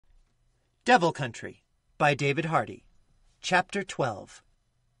Devil Country by David Hardy. Chapter 12.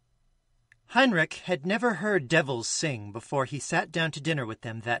 Heinrich had never heard devils sing before he sat down to dinner with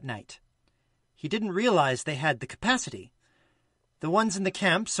them that night. He didn't realize they had the capacity. The ones in the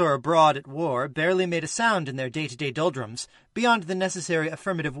camps or abroad at war barely made a sound in their day-to-day doldrums, beyond the necessary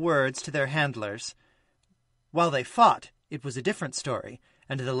affirmative words to their handlers. While they fought, it was a different story,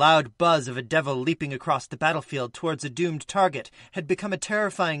 and the loud buzz of a devil leaping across the battlefield towards a doomed target had become a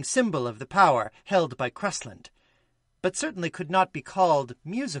terrifying symbol of the power held by Crustland, but certainly could not be called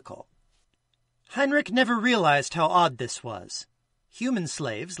musical. Heinrich never realized how odd this was. Human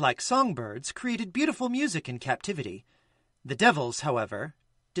slaves, like songbirds, created beautiful music in captivity. The devils, however,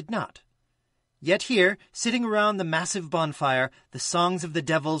 did not. Yet here, sitting around the massive bonfire, the songs of the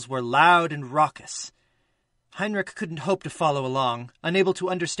devils were loud and raucous. Heinrich couldn't hope to follow along, unable to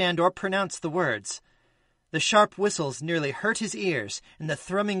understand or pronounce the words. The sharp whistles nearly hurt his ears, and the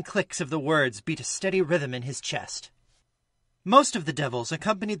thrumming clicks of the words beat a steady rhythm in his chest. Most of the devils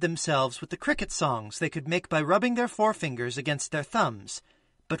accompanied themselves with the cricket songs they could make by rubbing their forefingers against their thumbs,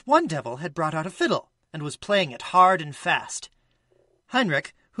 but one devil had brought out a fiddle, and was playing it hard and fast.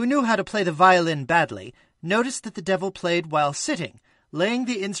 Heinrich, who knew how to play the violin badly, noticed that the devil played while sitting, laying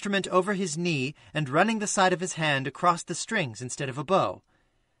the instrument over his knee and running the side of his hand across the strings instead of a bow.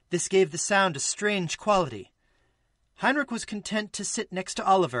 This gave the sound a strange quality. Heinrich was content to sit next to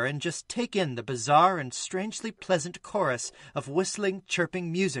Oliver and just take in the bizarre and strangely pleasant chorus of whistling, chirping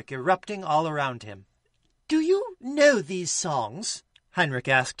music erupting all around him. "Do you know these songs?" Heinrich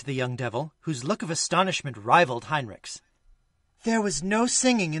asked the young devil, whose look of astonishment rivaled Heinrich's. "There was no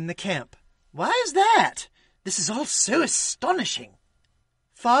singing in the camp." "Why is that? This is all so astonishing."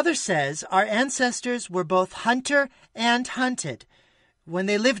 "Father says our ancestors were both hunter and hunted. When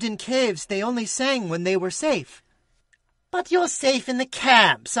they lived in caves, they only sang when they were safe." "But you're safe in the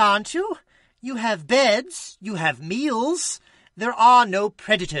camps, aren't you? You have beds, you have meals. There are no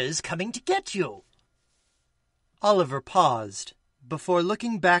predators coming to get you." Oliver paused before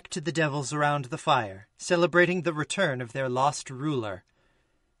looking back to the devils around the fire, celebrating the return of their lost ruler.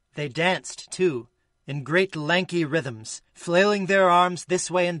 They danced, too, in great lanky rhythms, flailing their arms this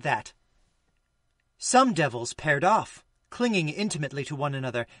way and that. Some devils paired off, clinging intimately to one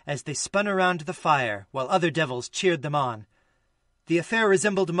another as they spun around the fire, while other devils cheered them on. The affair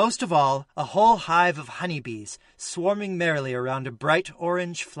resembled most of all a whole hive of honeybees, swarming merrily around a bright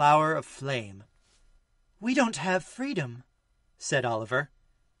orange flower of flame. "We don't have freedom," said Oliver.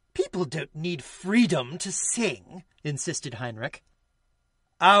 "People don't need freedom to sing," insisted Heinrich.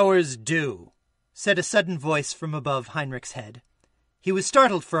 "Ours do," said a sudden voice from above Heinrich's head. He was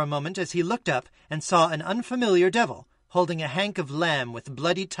startled for a moment as he looked up and saw an unfamiliar devil, holding a hank of lamb with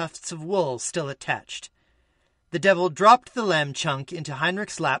bloody tufts of wool still attached. The devil dropped the lamb chunk into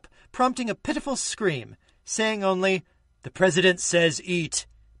Heinrich's lap, prompting a pitiful scream, saying only, "The president says eat,"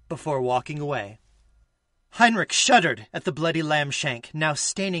 before walking away. Heinrich shuddered at the bloody lamb shank, now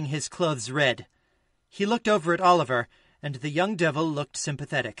staining his clothes red. He looked over at Oliver, and the young devil looked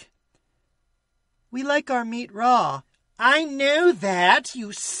sympathetic. "We like our meat raw." "I know that,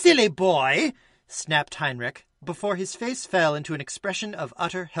 you silly boy," snapped Heinrich, before his face fell into an expression of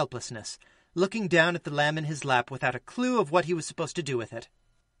utter helplessness, looking down at the lamb in his lap without a clue of what he was supposed to do with it.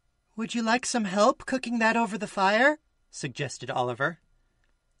 "Would you like some help cooking that over the fire?" suggested Oliver.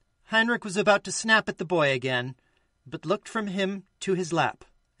 Heinrich was about to snap at the boy again, but looked from him to his lap,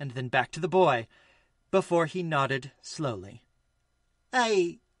 and then back to the boy, before he nodded slowly.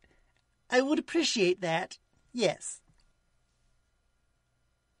 I would appreciate that, yes."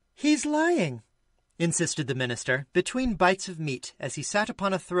 "He's lying," insisted the minister, between bites of meat, as he sat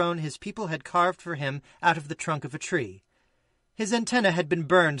upon a throne his people had carved for him out of the trunk of a tree. His antenna had been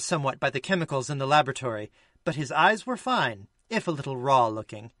burned somewhat by the chemicals in the laboratory, but his eyes were fine, if a little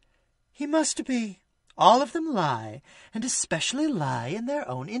raw-looking. "He must be. All of them lie, and especially lie in their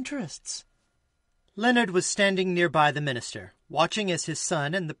own interests." Leonard was standing nearby the minister, watching as his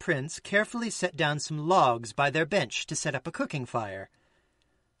son and the prince carefully set down some logs by their bench to set up a cooking fire.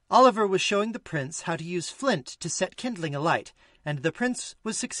 Oliver was showing the prince how to use flint to set kindling alight, and the prince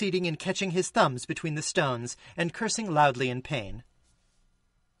was succeeding in catching his thumbs between the stones and cursing loudly in pain.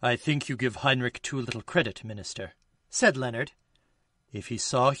 "I think you give Heinrich too little credit, minister," said Leonard. "If he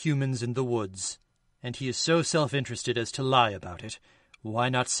saw humans in the woods, and he is so self-interested as to lie about it, why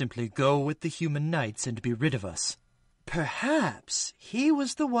not simply go with the human knights and be rid of us?" "Perhaps he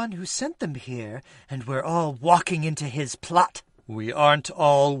was the one who sent them here, and we're all walking into his plot." "We aren't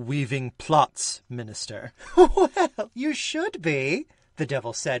all weaving plots, minister." "Well, you should be," the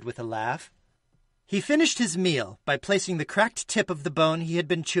devil said with a laugh. He finished his meal by placing the cracked tip of the bone he had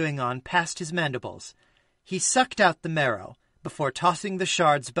been chewing on past his mandibles. He sucked out the marrow before tossing the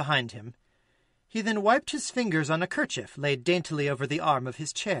shards behind him. He then wiped his fingers on a kerchief laid daintily over the arm of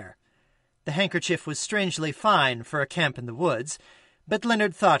his chair. The handkerchief was strangely fine for a camp in the woods, but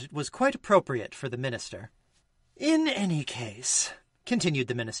Leonard thought it was quite appropriate for the minister. "In any case," continued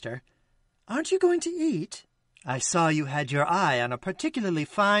the minister, "aren't you going to eat? I saw you had your eye on a particularly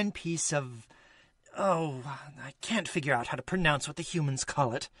fine piece of... I can't figure out how to pronounce what the humans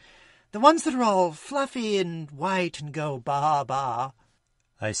call it. The ones that are all fluffy and white and go ba-ba."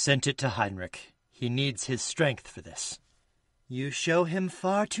 "I sent it to Heinrich. He needs his strength for this." "You show him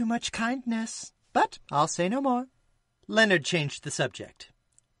far too much kindness, but I'll say no more." Leonard changed the subject.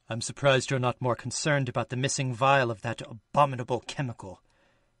 "I'm surprised you're not more concerned about the missing vial of that abominable chemical.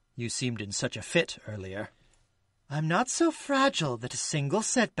 You seemed in such a fit earlier." "I'm not so fragile that a single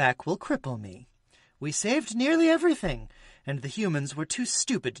setback will cripple me. We saved nearly everything, and the humans were too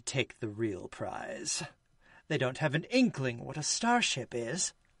stupid to take the real prize. They don't have an inkling what a starship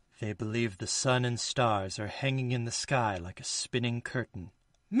is." "They believe the sun and stars are hanging in the sky like a spinning curtain."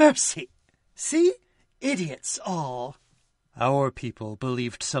 "Mercy! See? Idiots all." "Our people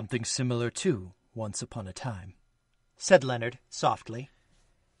believed something similar too, once upon a time," said Leonard softly.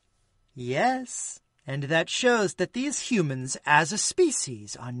 "Yes, and that shows that these humans as a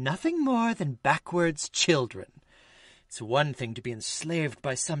species are nothing more than backwards children. It's one thing to be enslaved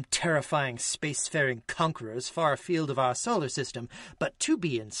by some terrifying spacefaring conquerors far afield of our solar system, but to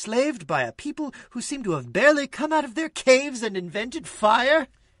be enslaved by a people who seem to have barely come out of their caves and invented fire."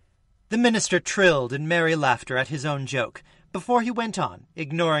 The minister trilled in merry laughter at his own joke, before he went on,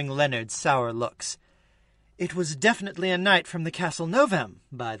 ignoring Leonard's sour looks. "It was definitely a knight from the Castle Novem,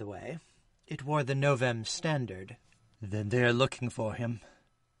 by the way. It wore the Novem standard." "Then they are looking for him.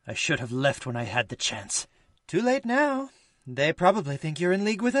 I should have left when I had the chance." "Too late now. They probably think you're in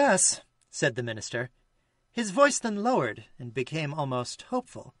league with us," said the minister. His voice then lowered and became almost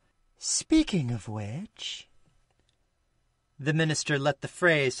hopeful. "Speaking of which..." The minister let the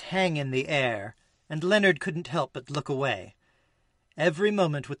phrase hang in the air, and Leonard couldn't help but look away. Every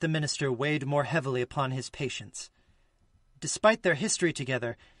moment with the minister weighed more heavily upon his patience. Despite their history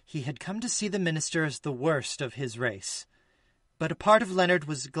together, he had come to see the minister as the worst of his race. But a part of Leonard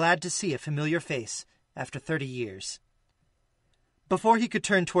was glad to see a familiar face after 30 years. Before he could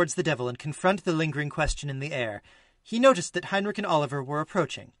turn towards the devil and confront the lingering question in the air, he noticed that Heinrich and Oliver were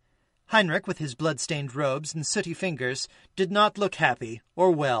approaching. Heinrich, with his blood-stained robes and sooty fingers, did not look happy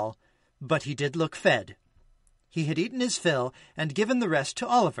or well, but he did look fed. He had eaten his fill and given the rest to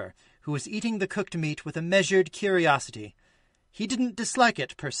Oliver, who was eating the cooked meat with a measured curiosity. He didn't dislike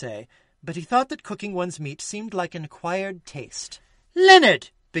it, per se, but he thought that cooking one's meat seemed like an acquired taste. "Leonard,"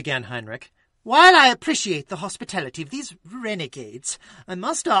 began Heinrich, "while I appreciate the hospitality of these renegades, I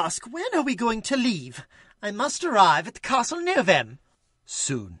must ask, when are we going to leave? I must arrive at the Castle Novem."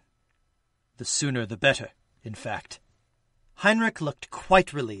 "Soon. The sooner the better, in fact." Heinrich looked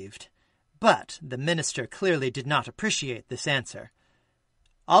quite relieved, but the minister clearly did not appreciate this answer.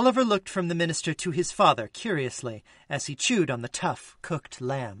 Oliver looked from the minister to his father curiously as he chewed on the tough, cooked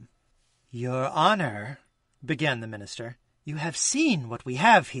lamb. "Your Honor," began the minister, "you have seen what we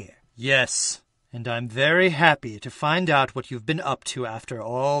have here." "Yes, and I'm very happy to find out what you've been up to after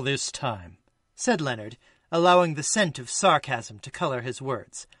all this time," said Leonard, allowing the scent of sarcasm to color his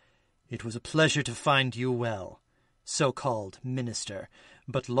words. "It was a pleasure to find you well, so-called minister,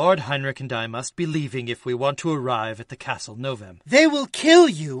 but Lord Heinrich and I must be leaving if we want to arrive at the Castle Novem." "They will kill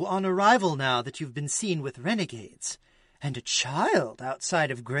you on arrival now that you've been seen with renegades. And a child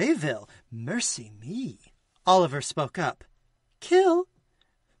outside of Greyville. Mercy me." Oliver spoke up. "Kill?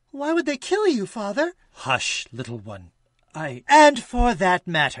 Why would they kill you, father?" "Hush, little one. And for that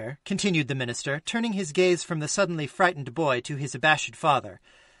matter," continued the minister, turning his gaze from the suddenly frightened boy to his abashed father,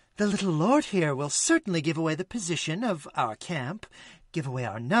 "the little lord here will certainly give away the position of our camp, give away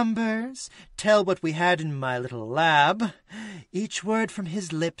our numbers, tell what we had in my little lab. Each word from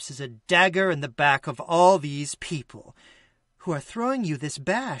his lips is a dagger in the back of all these people, who are throwing you this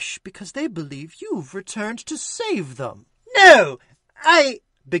bash because they believe you've returned to save them." "No,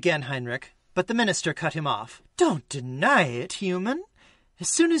 began Heinrich, but the minister cut him off. "Don't deny it, human. As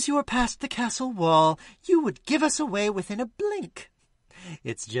soon as you were past the castle wall, you would give us away within a blink.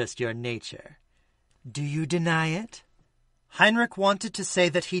 It's just your nature. Do you deny it?" Heinrich wanted to say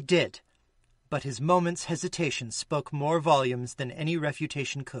that he did, but his moment's hesitation spoke more volumes than any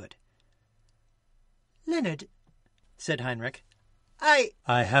refutation could. "Leonard," said Heinrich, I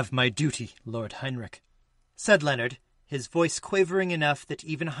have my duty, Lord Heinrich," said Leonard, his voice quavering enough that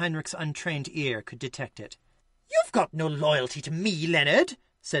even Heinrich's untrained ear could detect it. "You've got no loyalty to me, Leonard,"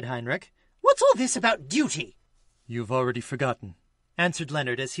 said Heinrich. "What's all this about duty?" "You've already forgotten," answered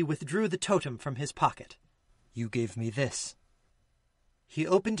Leonard as he withdrew the totem from his pocket. "You gave me this." He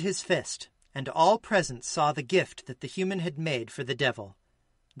opened his fist, and all present saw the gift that the human had made for the devil,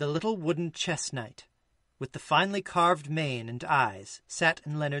 the little wooden chess knight, with the finely carved mane and eyes, sat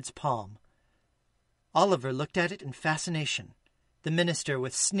in Leonard's palm. Oliver looked at it in fascination, the minister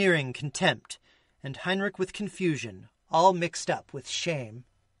with sneering contempt, and Heinrich with confusion, all mixed up with shame.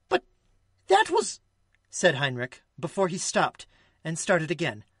 "But that was—" said Heinrich, before he stopped, and started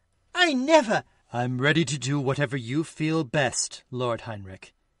again. "I never—" "I'm ready to do whatever you feel best, Lord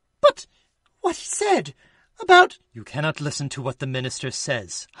Heinrich." "But what he said about—" "You cannot listen to what the minister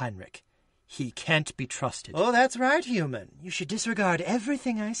says, Heinrich. He can't be trusted." "Oh, that's right, human. You should disregard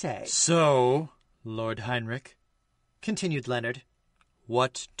everything I say." "So, Lord Heinrich," continued Leonard,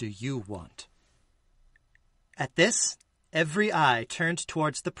 "what do you want?" At this, every eye turned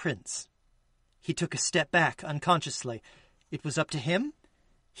towards the prince. He took a step back unconsciously. It was up to him?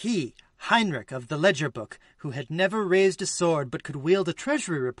 He, Heinrich of the ledger book, who had never raised a sword but could wield a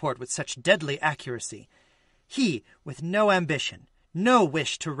treasury report with such deadly accuracy. He, with no ambition, no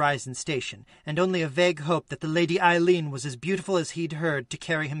wish to rise in station, and only a vague hope that the Lady Eileen was as beautiful as he'd heard to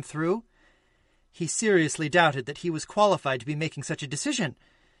carry him through. He seriously doubted that he was qualified to be making such a decision.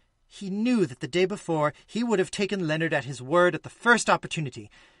 He knew that the day before he would have taken Leonard at his word at the first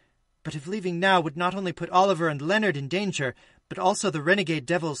opportunity, but if leaving now would not only put Oliver and Leonard in danger, but also the renegade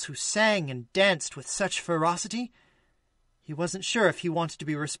devils who sang and danced with such ferocity, he wasn't sure if he wanted to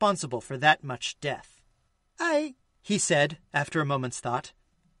be responsible for that much death. He said, after a moment's thought,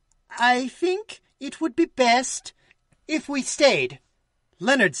 "I think it would be best if we stayed."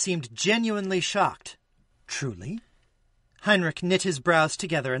 Leonard seemed genuinely shocked. "Truly?" Heinrich knit his brows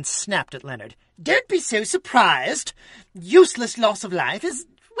together and snapped at Leonard. "Don't be so surprised. Useless loss of life is,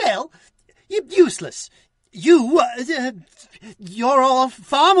 well, useless. You're all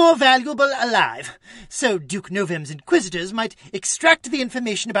far more valuable alive, so Duke Novem's inquisitors might extract the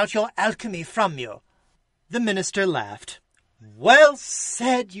information about your alchemy from you." The minister laughed. "Well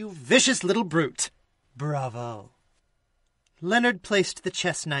said, you vicious little brute." "Bravo." Leonard placed the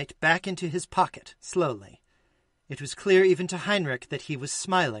chess knight back into his pocket, slowly. It was clear even to Heinrich that he was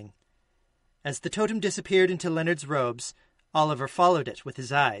smiling. As the totem disappeared into Leonard's robes, Oliver followed it with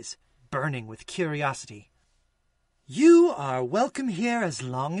his eyes, burning with curiosity. "You are welcome here as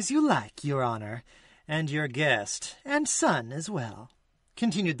long as you like, Your Honor, and your guest, and son as well,"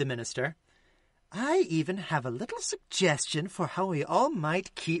 continued the minister. "I even have a little suggestion for how we all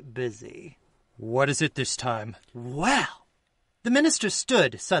might keep busy." "What is it this time?" "Well," the minister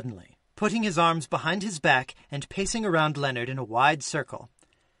stood suddenly, putting his arms behind his back and pacing around Leonard in a wide circle.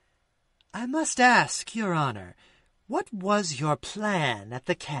 "I must ask, Your Honor, what was your plan at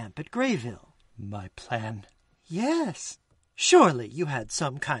the camp at Greyville?" "My plan?" "Yes. Surely you had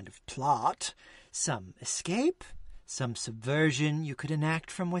some kind of plot, some escape, some subversion you could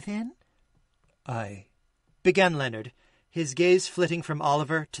enact from within?" began Leonard, his gaze flitting from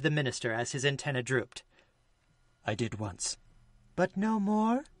Oliver to the minister as his antennae drooped. "I did once." "But no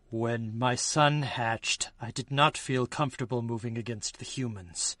more?" "When my son hatched, I did not feel comfortable moving against the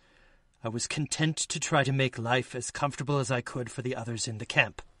humans. I was content to try to make life as comfortable as I could for the others in the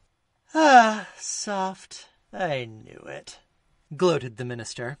camp." "Ah, soft. I knew it," gloated the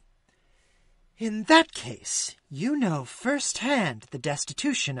minister. "In that case, you know firsthand the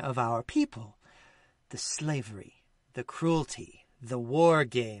destitution of our people, the slavery, the cruelty, the war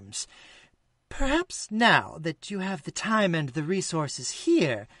games. Perhaps now that you have the time and the resources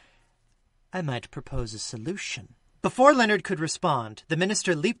here, I might propose a solution." Before Leonard could respond, the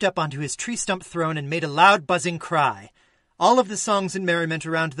minister leaped up onto his tree-stump throne and made a loud buzzing cry. All of the songs and merriment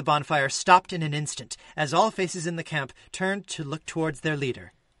around the bonfire stopped in an instant, as all faces in the camp turned to look towards their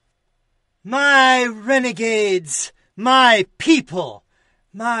leader. "My renegades! My people!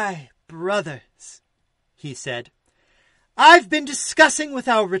 My brothers!" he said. "I've been discussing with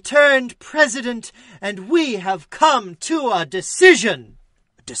our returned president, and we have come to a decision."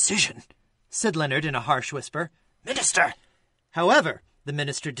 "A decision?" said Leonard in a harsh whisper. "Minister!" However, the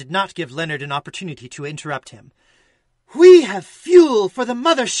minister did not give Leonard an opportunity to interrupt him. "We have fuel for the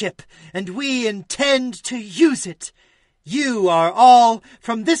mothership, and we intend to use it. You are all,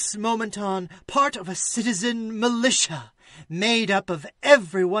 from this moment on, part of a citizen militia, made up of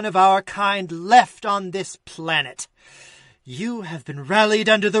every one of our kind left on this planet. You have been rallied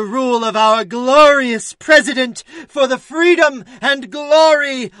under the rule of our glorious president for the freedom and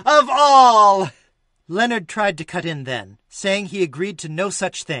glory of all." Leonard tried to cut in then, saying he agreed to no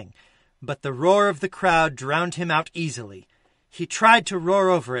such thing, but the roar of the crowd drowned him out easily. He tried to roar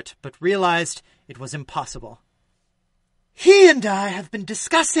over it, but realized it was impossible. "He and I have been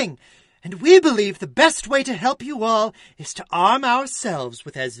discussing, and we believe the best way to help you all is to arm ourselves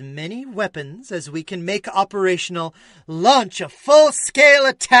with as many weapons as we can make operational, launch a full-scale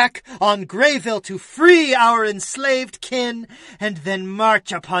attack on Greyville to free our enslaved kin, and then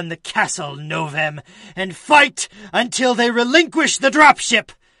march upon the Castle Novem and fight until they relinquish the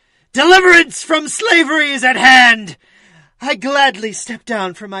dropship. Deliverance from slavery is at hand. I gladly step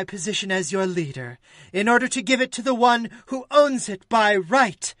down from my position as your leader in order to give it to the one who owns it by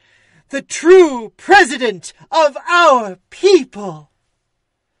right, the true president of our people."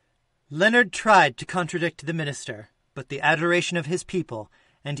 Leonard tried to contradict the minister, but the adoration of his people,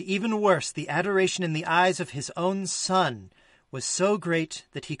 and even worse, the adoration in the eyes of his own son, was so great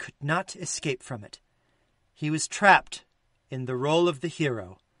that he could not escape from it. He was trapped in the role of the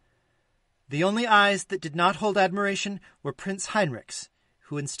hero. The only eyes that did not hold admiration were Prince Heinrich's,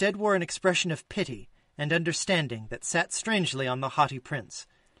 who instead wore an expression of pity and understanding that sat strangely on the haughty prince.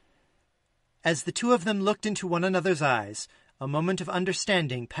 As the two of them looked into one another's eyes, a moment of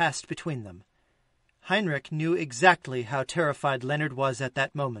understanding passed between them. Heinrich knew exactly how terrified Leonard was at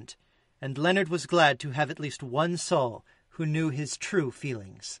that moment, and Leonard was glad to have at least one soul who knew his true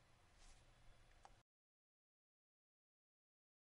feelings.